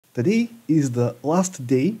Today is the last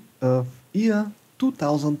day of year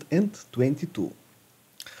 2022.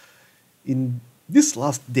 In this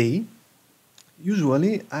last day,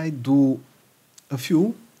 usually I do a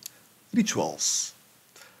few rituals.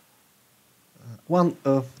 One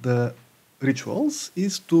of the rituals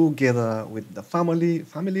is to gather with the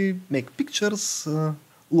family, make pictures,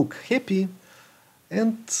 look happy,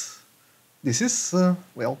 and this is,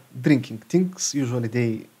 well, drinking things. Usually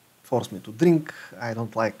they force me to drink. I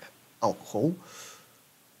don't like alcohol,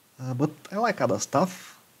 but I like other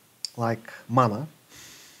stuff, like mana.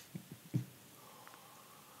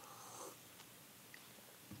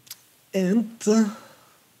 And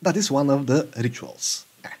that is one of the rituals.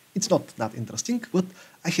 It's not that interesting, but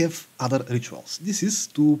I have other rituals. This is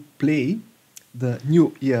to play the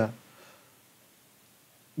New Year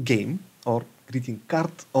game or greeting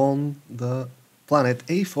card on the Planet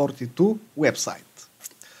A42 website.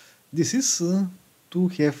 This is to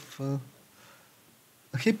have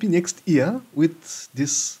a happy next year with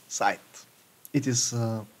this site. It is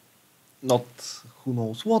not who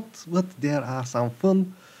knows what, but there are some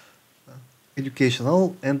fun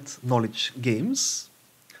educational and knowledge games.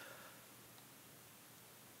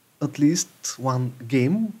 At least one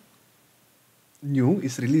game new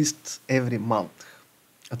is released every month.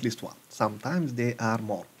 At least one. Sometimes they are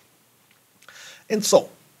more. And so,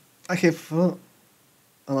 I have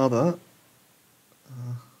another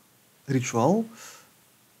ritual,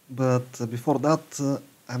 but before that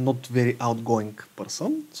I'm not very outgoing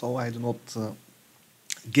person, so I do not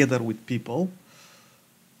gather with people.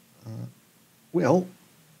 Well,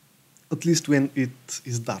 at least when it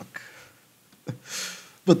is dark.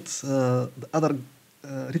 But the other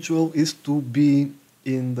ritual is to be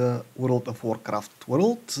in the World of Warcraft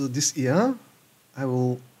world. This year I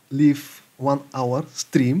will leave 1 hour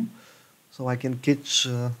stream so I can catch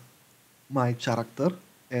my character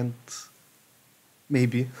and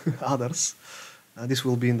maybe others. This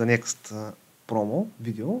will be in the next promo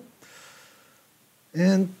video.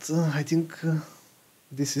 And I think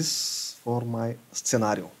this is for my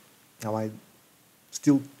scenario. Now I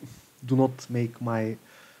still do not make my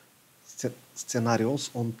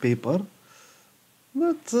scenarios on paper,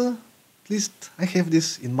 but at least I have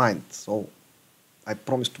this in mind. So I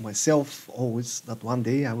promise to myself always that one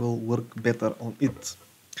day I will work better on it.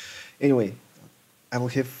 Anyway, I will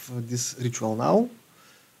have this ritual now,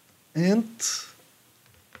 and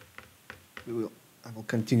I will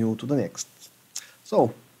continue to the next.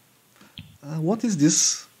 So, what is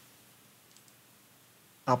this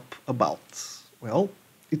app about? Well,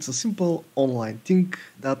 it's a simple online thing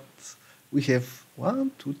that we have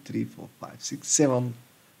 1, 2, 3, 4, 5, 6, 7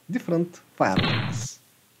 different fireworks.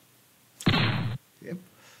 Yep.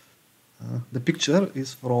 The picture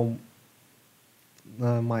is from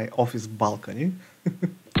my office balcony.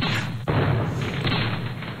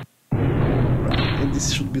 Right, and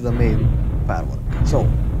this should be the main firework. So,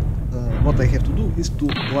 what I have to do is to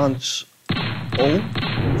launch all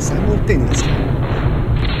simultaneously.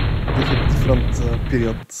 They have different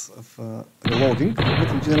periods of reloading, but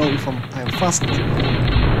in general, if I'm fast,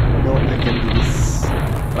 well, I can do this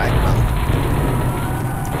right now.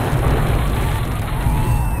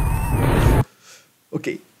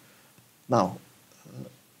 Okay, now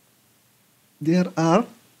there are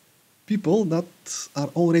people that are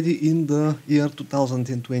already in the year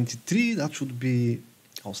 2023. That should be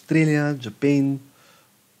Australia, Japan,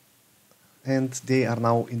 and they are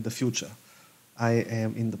now in the future. I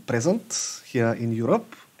am in the present here in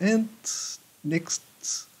Europe, and next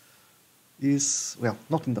is, well,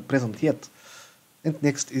 not in the present yet, and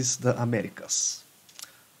next is the Americas,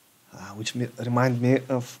 which remind me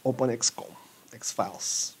of OpenXCom,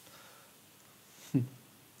 X-Files.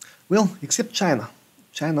 Well, except China.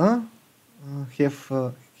 China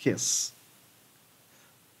has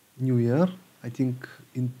New Year, I think,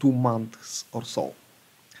 in 2 months or so.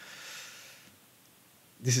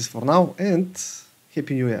 This is for now, and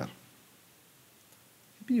Happy New Year.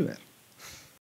 Happy New Year.